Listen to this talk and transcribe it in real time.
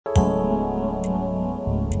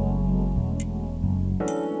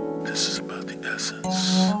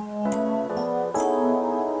essence.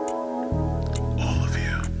 All of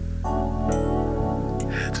you,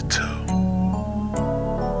 head to toe.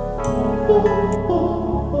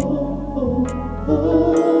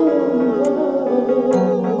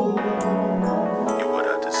 You're what I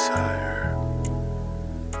desire.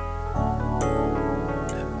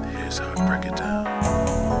 And here's how I break it down.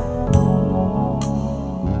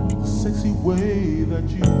 The sexy way that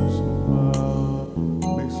you smile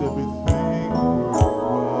makes everything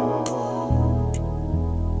worthwhile.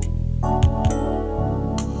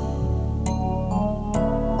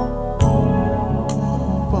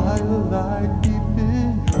 Firelight deep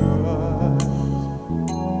in your eyes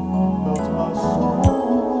melts my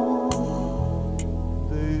soul.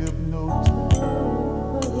 They hypnotize.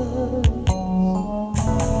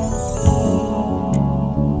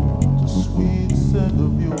 The sweet scent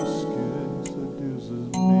of your skin seduces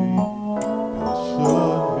me.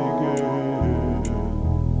 Passion begins.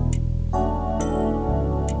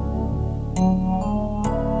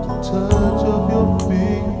 The touch of your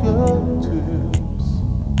fingertips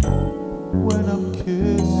when I'm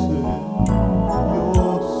kissing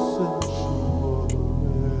your sensual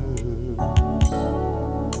lips.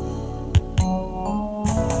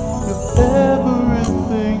 You're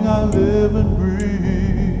everything I live and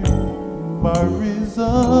breathe, my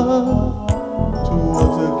reason to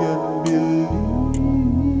once again believe.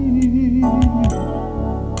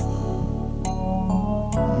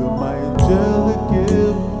 You're my angelic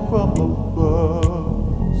gift from above,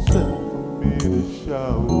 sent for me to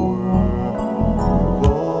shower with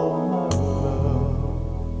all my love.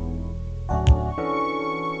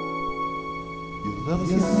 Your love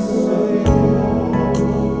is safe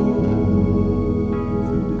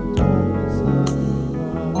through the darkness of the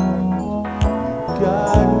night. You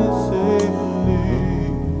guide me safely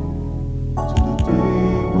to the day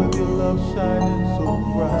when your love shining so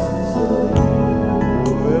bright.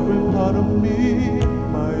 You're every part of me,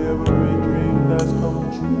 my every dream that's come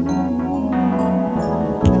true.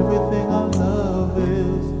 Everything I love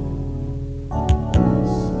is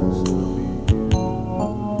essentially you.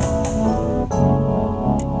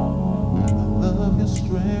 I love your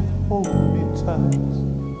strength, hold me tight,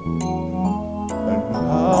 and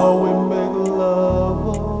how we make love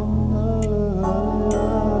on earth.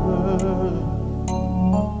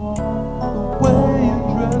 The way you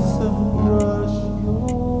dress and brush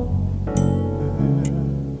your hair,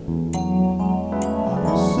 how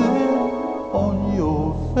you sit on your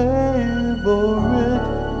favorite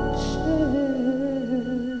chair,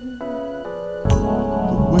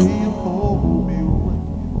 the way you hold me when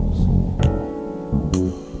you sleep,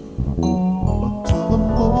 until the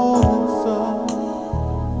morning sun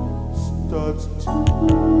starts to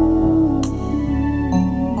beam.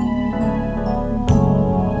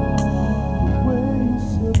 The way you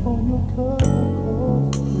sip on your cup of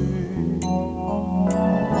coffee,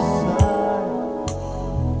 beside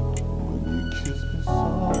when you kiss me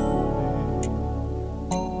softly.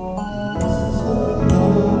 Yes,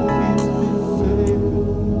 love keeps me safe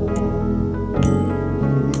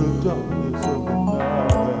through the darkness of the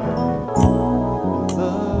night.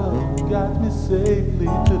 Love guides me safely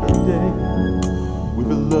to the day with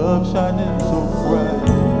your love shining so bright.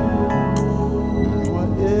 You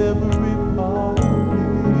are every part of me,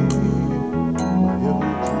 my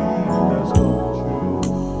every dream that's come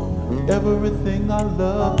true. Everything I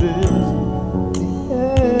love is